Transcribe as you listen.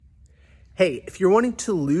Hey, if you're wanting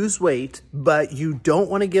to lose weight, but you don't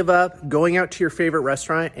want to give up going out to your favorite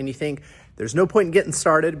restaurant and you think there's no point in getting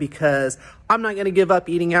started because I'm not going to give up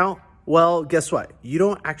eating out, well, guess what? You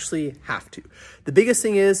don't actually have to. The biggest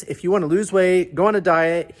thing is if you want to lose weight, go on a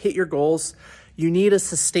diet, hit your goals, you need a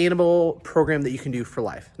sustainable program that you can do for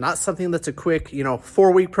life. Not something that's a quick,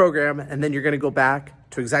 4-week program and then you're going to go back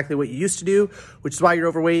to exactly what you used to do, which is why you're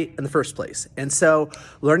overweight in the first place. And so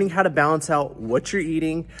learning how to balance out what you're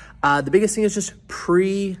eating, the biggest thing is just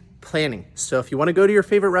pre-planning. So if you want to go to your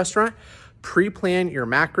favorite restaurant, pre-plan your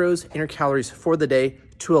macros and your calories for the day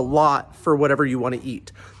to allot for whatever you want to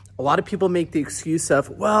eat. A lot of people make the excuse of,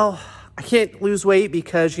 well, I can't lose weight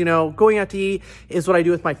because, going out to eat is what I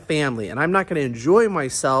do with my family. And I'm not going to enjoy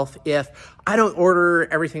myself if I don't order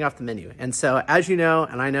everything off the menu. And so as you know,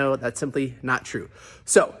 and I know that's simply not true.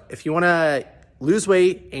 So if you want to lose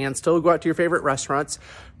weight and still go out to your favorite restaurants,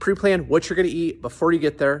 pre-plan what you're going to eat before you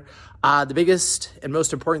get there. The biggest and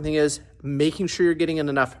most important thing is making sure you're getting in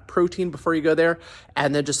enough protein before you go there,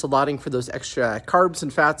 and then just allotting for those extra carbs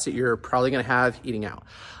and fats that you're probably going to have eating out.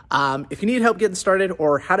 If you need help getting started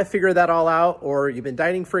or how to figure that all out, or you've been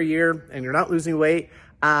dieting for a year and you're not losing weight,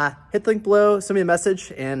 hit the link below, send me a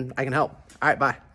message, and I can help. All right, bye.